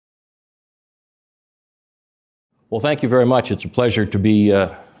Well, thank you very much. It's a pleasure to be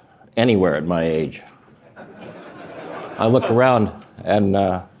anywhere at my age. I look around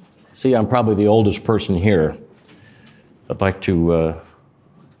and see I'm probably the oldest person here. I'd like to,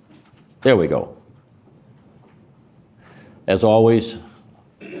 there we go. As always,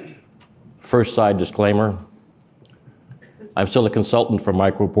 first side disclaimer. I'm still a consultant for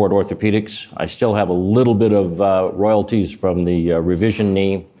Microport Orthopedics. I still have a little bit of royalties from the revision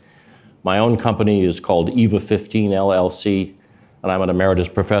knee. My own company is called EVA 15 LLC, and I'm an emeritus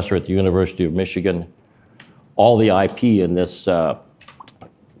professor at the University of Michigan. All the IP in this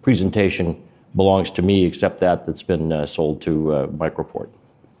presentation belongs to me, except that's been sold to Microport.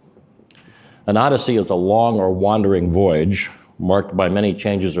 An Odyssey is a long or wandering voyage marked by many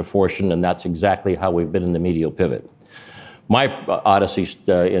changes of fortune, and that's exactly how we've been in the medial pivot. My Odyssey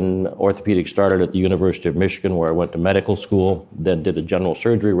in orthopedics started at the University of Michigan, where I went to medical school, then did a general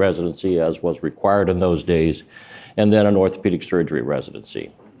surgery residency, as was required in those days, and then an orthopedic surgery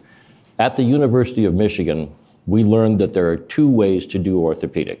residency. At the University of Michigan, we learned that there are two ways to do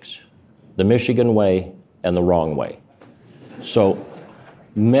orthopedics, the Michigan way and the wrong way. So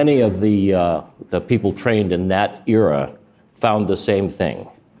many of the people trained in that era found the same thing.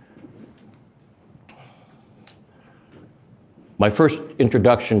 My first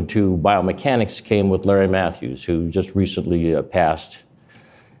introduction to biomechanics came with Larry Matthews, who just recently passed.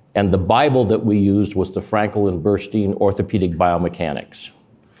 And the Bible that we used was the Frankel and Burstein Orthopedic Biomechanics.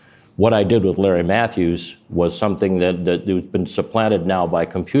 What I did with Larry Matthews was something that has been supplanted now by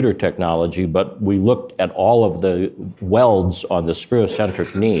computer technology, but we looked at all of the welds on the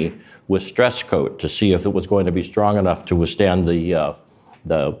spherocentric knee with stress coat to see if it was going to be strong enough to withstand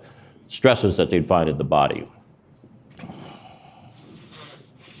the stresses that they'd find in the body.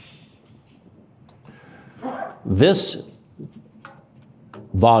 This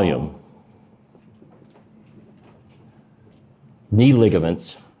volume, Knee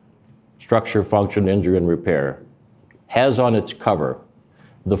Ligaments, Structure, Function, Injury, and Repair, has on its cover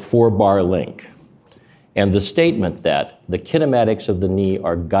the 4-bar link and the statement that the kinematics of the knee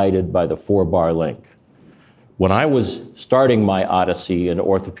are guided by the 4-bar link. When I was starting my Odyssey in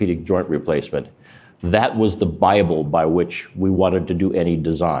orthopedic joint replacement, that was the Bible by which we wanted to do any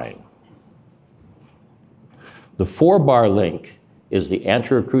design. The 4-bar link is the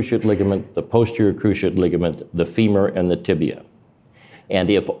anterior cruciate ligament, the posterior cruciate ligament, the femur, and the tibia.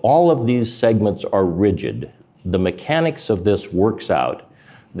 And if all of these segments are rigid, the mechanics of this works out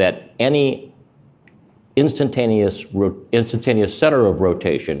that any instantaneous center of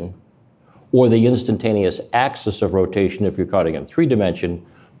rotation or the instantaneous axis of rotation, if you're counting in 3-dimension,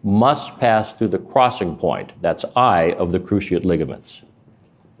 must pass through the crossing point, that's I, of the cruciate ligaments.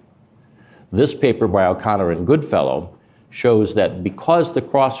 This paper by O'Connor and Goodfellow shows that because the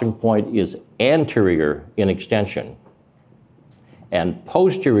crossing point is anterior in extension and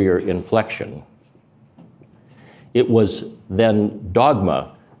posterior in flexion, it was then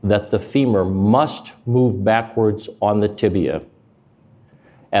dogma that the femur must move backwards on the tibia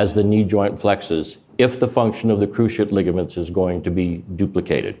as the knee joint flexes if the function of the cruciate ligaments is going to be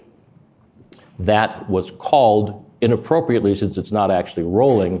duplicated. That was called, inappropriately since it's not actually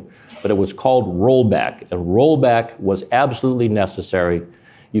rolling, but it was called rollback, and rollback was absolutely necessary.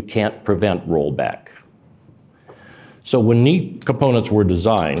 You can't prevent rollback. So when knee components were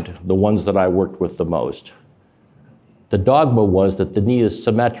designed, the ones that I worked with the most, the dogma was that the knee is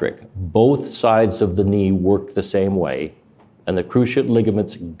symmetric. Both sides of the knee work the same way, and the cruciate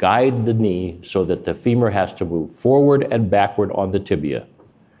ligaments guide the knee so that the femur has to move forward and backward on the tibia.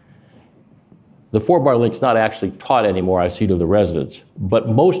 The 4-bar link's not actually taught anymore, I see to the residents, but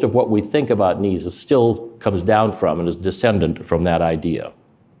most of what we think about knees still comes down from and is descendant from that idea.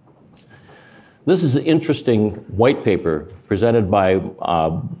 This is an interesting white paper presented by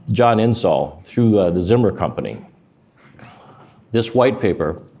John Insall through the Zimmer Company. This white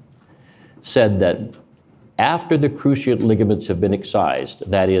paper said that after the cruciate ligaments have been excised,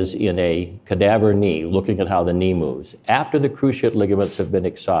 that is in a cadaver knee, looking at how the knee moves, after the cruciate ligaments have been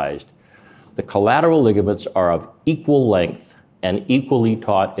excised, the collateral ligaments are of equal length and equally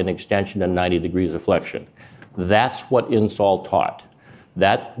taut in extension and 90 degrees of flexion. That's what Insall taught.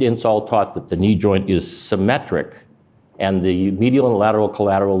 That Insall taught that the knee joint is symmetric and the medial and lateral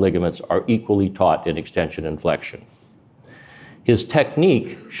collateral ligaments are equally taut in extension and flexion. His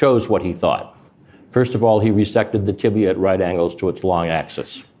technique shows what he thought. First of all, he resected the tibia at right angles to its long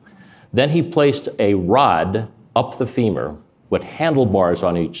axis. Then he placed a rod up the femur with handlebars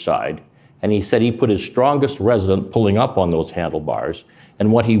on each side, and he said he put his strongest resident pulling up on those handlebars,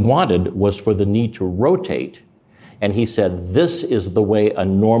 and what he wanted was for the knee to rotate, and he said this is the way a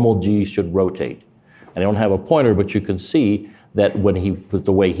normal G should rotate. And I don't have a pointer, but you can see that when he was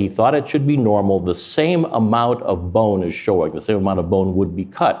the way he thought it should be normal, the same amount of bone is showing. The same amount of bone would be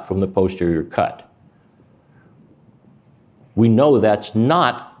cut from the posterior cut. We know that's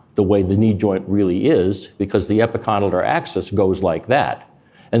not the way the knee joint really is, because the epicondylar axis goes like that.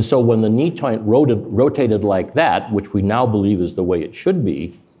 And so when the knee joint rotated like that, which we now believe is the way it should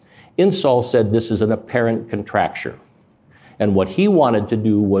be, Insull said this is an apparent contracture. And what he wanted to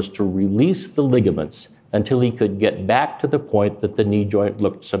do was to release the ligaments until he could get back to the point that the knee joint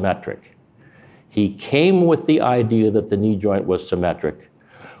looked symmetric. He came with the idea that the knee joint was symmetric.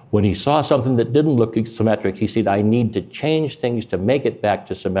 When he saw something that didn't look symmetric, he said, I need to change things to make it back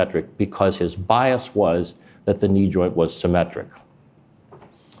to symmetric, because his bias was that the knee joint was symmetric.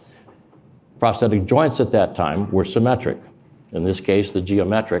 Prosthetic joints at that time were symmetric. In this case, the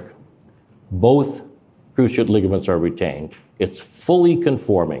geometric. Both cruciate ligaments are retained. It's fully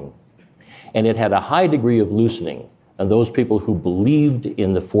conforming. And it had a high degree of loosening. And those people who believed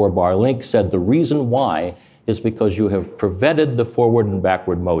in the four-bar link said the reason why is because you have prevented the forward and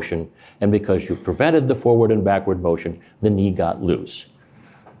backward motion. And because you prevented the forward and backward motion, the knee got loose.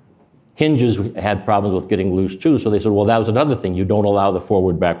 Hinges had problems with getting loose too, so they said, well, that was another thing. You don't allow the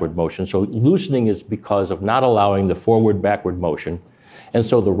forward-backward motion. So loosening is because of not allowing the forward-backward motion. And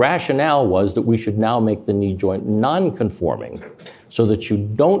so the rationale was that we should now make the knee joint non-conforming so that you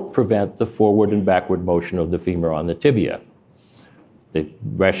don't prevent the forward and backward motion of the femur on the tibia. The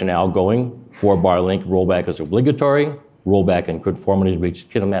rationale going, four-bar link rollback is obligatory, rollback in conformity reaches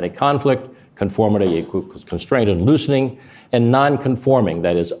kinematic conflict, conformity equals constraint and loosening, and non-conforming,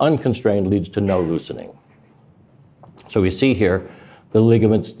 that is unconstrained, leads to no loosening. So we see here the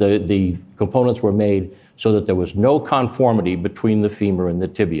ligaments, the components were made so that there was no conformity between the femur and the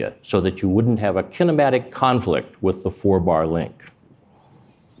tibia, so that you wouldn't have a kinematic conflict with the four-bar link.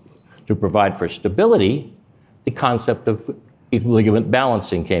 To provide for stability, the concept of ligament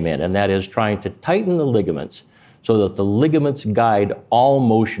balancing came in, and that is trying to tighten the ligaments so that the ligaments guide all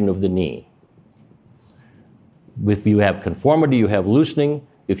motion of the knee. If you have conformity, you have loosening.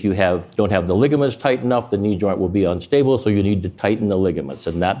 If you don't have the ligaments tight enough, the knee joint will be unstable, so you need to tighten the ligaments,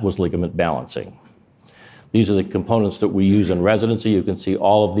 and that was ligament balancing. These are the components that we use in residency. You can see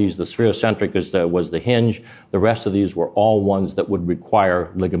all of these. The spherocentric was the hinge. The rest of these were all ones that would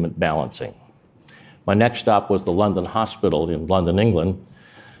require ligament balancing. My next stop was the London Hospital in London, England.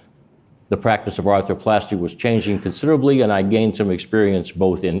 The practice of arthroplasty was changing considerably, and I gained some experience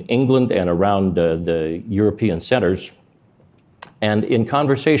both in England and around the European centers. And in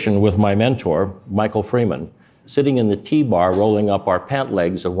conversation with my mentor, Michael Freeman, sitting in the T-bar, rolling up our pant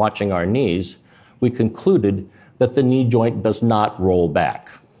legs and watching our knees, we concluded that the knee joint does not roll back.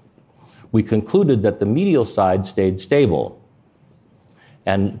 We concluded that the medial side stayed stable.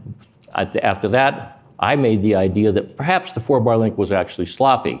 And after that, I made the idea that perhaps the four-bar link was actually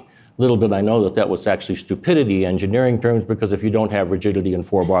sloppy. Little did I know that that was actually stupidity, engineering terms, because if you don't have rigidity in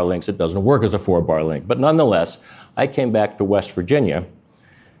four-bar links, it doesn't work as a four-bar link. But nonetheless, I came back to West Virginia,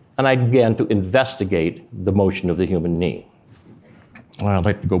 and I began to investigate the motion of the human knee. Well, I'd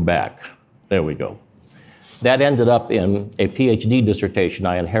like to go back. There we go. That ended up in a PhD dissertation.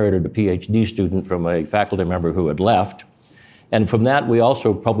 I inherited a PhD student from a faculty member who had left. And from that, we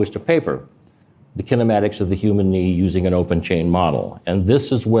also published a paper, The Kinematics of the Human Knee Using an Open Chain Model. And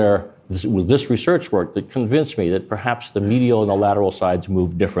this is where this research work that convinced me that perhaps the medial and the lateral sides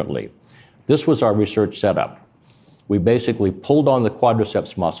move differently. This was our research setup. We basically pulled on the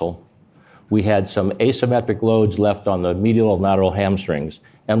quadriceps muscle. We had some asymmetric loads left on the medial and lateral hamstrings,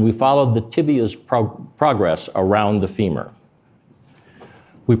 and we followed the tibia's progress around the femur.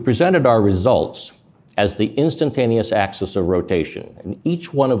 We presented our results as the instantaneous axis of rotation, and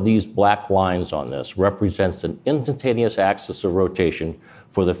each one of these black lines on this represents an instantaneous axis of rotation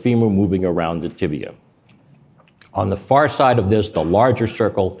for the femur moving around the tibia. On the far side of this, the larger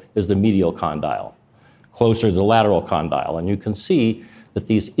circle is the medial condyle, closer to the lateral condyle, and you can see that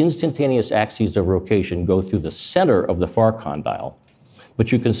these instantaneous axes of rotation go through the center of the far condyle,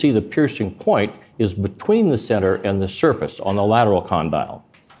 but you can see the piercing point is between the center and the surface on the lateral condyle.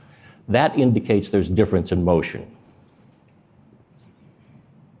 That indicates there's difference in motion.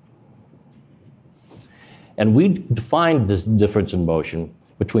 And we defined this difference in motion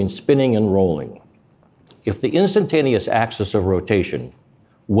between spinning and rolling. If the instantaneous axis of rotation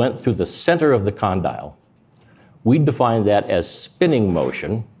went through the center of the condyle, we defined that as spinning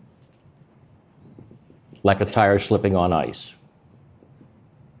motion, like a tire slipping on ice.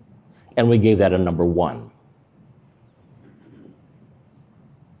 And we gave that a number 1.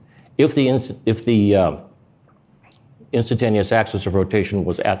 If the instantaneous axis of rotation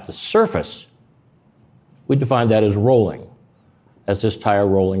was at the surface We define that as rolling, as this tire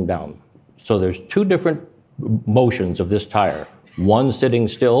rolling down. So there's two different motions of this tire, one sitting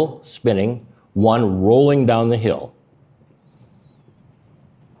still, spinning, one rolling down the hill.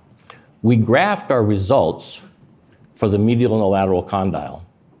 We graphed our results for the medial and the lateral condyle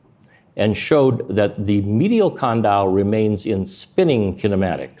and showed that the medial condyle remains in spinning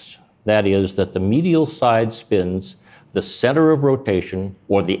kinematics. That is, that the medial side spins, the center of rotation,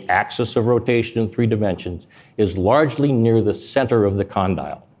 or the axis of rotation in 3 dimensions, is largely near the center of the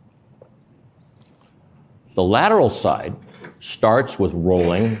condyle. The lateral side starts with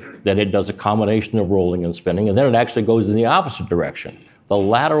rolling, then it does a combination of rolling and spinning, and then it actually goes in the opposite direction. The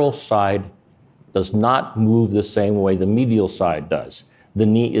lateral side does not move the same way the medial side does. The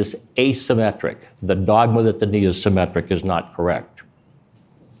knee is asymmetric. The dogma that the knee is symmetric is not correct.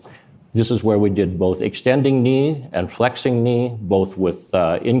 This is where we did both extending knee and flexing knee, both with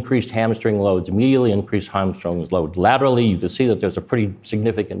increased hamstring loads, medially increased hamstring load. Laterally, you can see that there's a pretty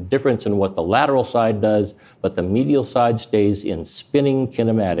significant difference in what the lateral side does, but the medial side stays in spinning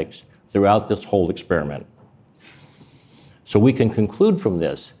kinematics throughout this whole experiment. So we can conclude from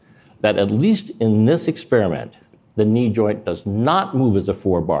this that at least in this experiment, the knee joint does not move as a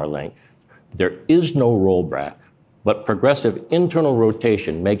 4-bar link. There is no rollback, but progressive internal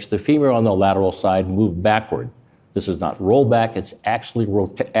rotation makes the femur on the lateral side move backward. This is not rollback, it's actually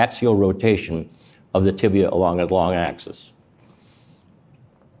axial rotation of the tibia along a long axis.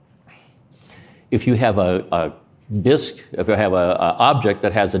 If you have a disc, if you have an object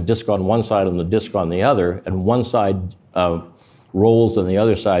that has a disc on one side and the disc on the other, and one side rolls and the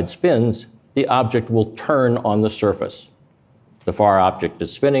other side spins, the object will turn on the surface. The far object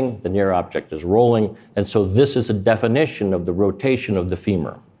is spinning, the near object is rolling, and so this is a definition of the rotation of the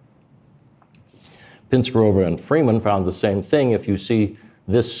femur. Pinskerova and Freeman found the same thing. If you see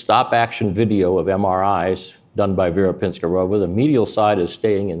this stop-action video of MRIs done by Vera Pinskerova, the medial side is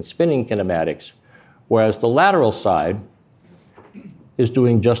staying in spinning kinematics, whereas the lateral side is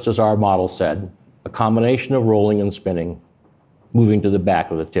doing just as our model said, a combination of rolling and spinning, moving to the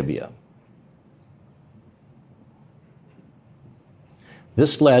back of the tibia.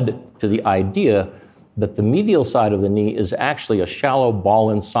 This led to the idea that the medial side of the knee is actually a shallow ball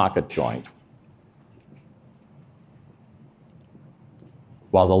and socket joint,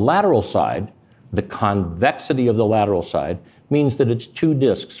 while the lateral side, the convexity of the lateral side, means that it's 2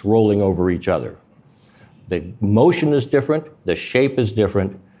 discs rolling over each other. The motion is different, the shape is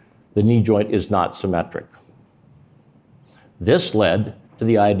different, the knee joint is not symmetric. This led to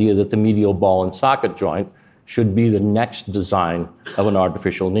the idea that the medial ball and socket joint should be the next design of an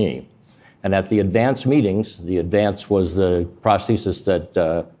artificial knee. And at the advance meetings, the advance was the prosthesis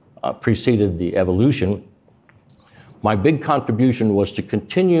that preceded the evolution, my big contribution was to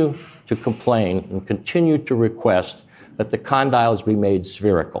continue to complain and continue to request that the condyles be made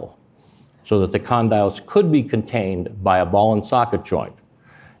spherical, so that the condyles could be contained by a ball and socket joint,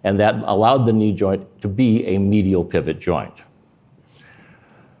 and that allowed the knee joint to be a medial pivot joint.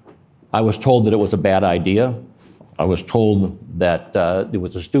 I was told that it was a bad idea. I was told that it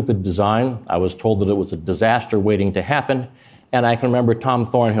was a stupid design. I was told that it was a disaster waiting to happen. And I can remember Tom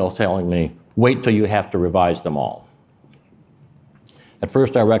Thornhill telling me, wait till you have to revise them all. At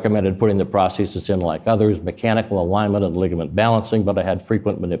first, I recommended putting the prosthesis in like others, mechanical alignment and ligament balancing, but I had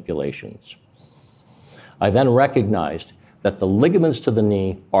frequent manipulations. I then recognized that the ligaments to the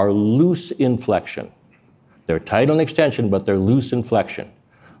knee are loose in flexion. They're tight on extension, but they're loose in flexion.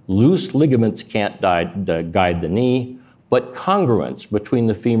 Loose ligaments can't guide the knee, but congruence between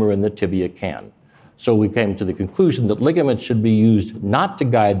the femur and the tibia can. So we came to the conclusion that ligaments should be used not to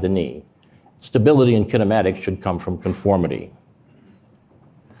guide the knee. Stability and kinematics should come from conformity.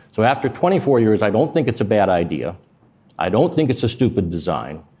 So after 24 years, I don't think it's a bad idea. I don't think it's a stupid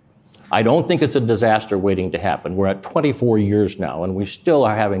design. I don't think it's a disaster waiting to happen. We're at 24 years now, and we still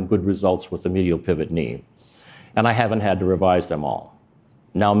are having good results with the medial pivot knee. And I haven't had to revise them all.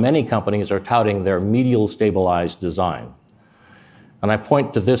 Now, many companies are touting their medial stabilized design. And I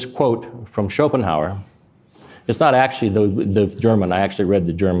point to this quote from Schopenhauer. It's not actually the German, I actually read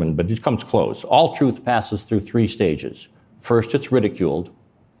the German, but it comes close. All truth passes through 3 stages. First, it's ridiculed.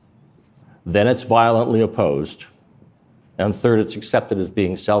 Then it's violently opposed. And third, it's accepted as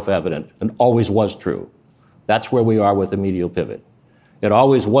being self-evident and always was true. That's where we are with the medial pivot. It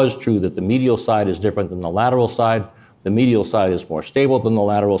always was true that the medial side is different than the lateral side. The medial side is more stable than the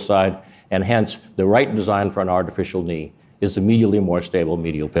lateral side, and hence the right design for an artificial knee is the medially more stable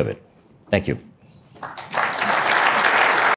medial pivot. Thank you.